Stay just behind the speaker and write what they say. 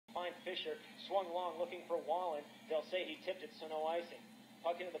Fisher. Swung long, looking for Wallen. They'll say he tipped it, so no icing.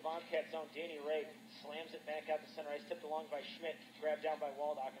 Puck into the Bobcat zone. Danny Ray slams it back out to center ice. Tipped along by Schmidt. Grabbed down by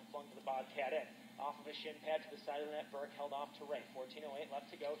Waldock and flung to the Bobcat end. Off of a shin pad to the side of the net. Burke held off to Ray. 14:08 left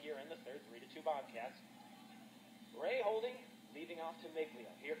to go here in the third. 3-2 Bobcats. Ray holding, leaving off to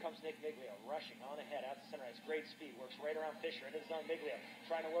Miglio. Here comes Nick Miglio, rushing on ahead out to center ice. Great speed, works right around Fisher into the zone. Miglio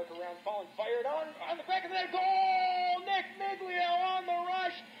trying to work around Fallen, fired on the back of the net. Goal! Nick Miglio on the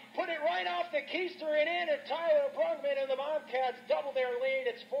rush, put it right off the keister and in, and Tyler Brugman and the Bobcats double their lead.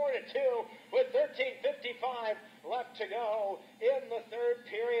 It's 4-2 with 13:55 left to go in the third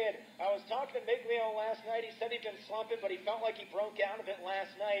period. I was talking to Miglio last night. He said he'd been slumping, but he felt like he broke out a bit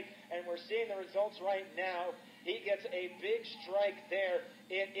last night, and we're seeing the results right now. He gets a big strike there.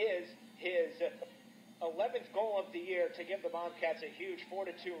 It is his 11th goal of the year to give the Bobcats a huge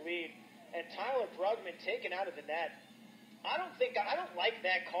 4-2 lead. And Tyler Brugman taken out of the net. I don't like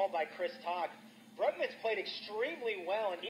that call by Chris Tock. Brugman's played extremely well, and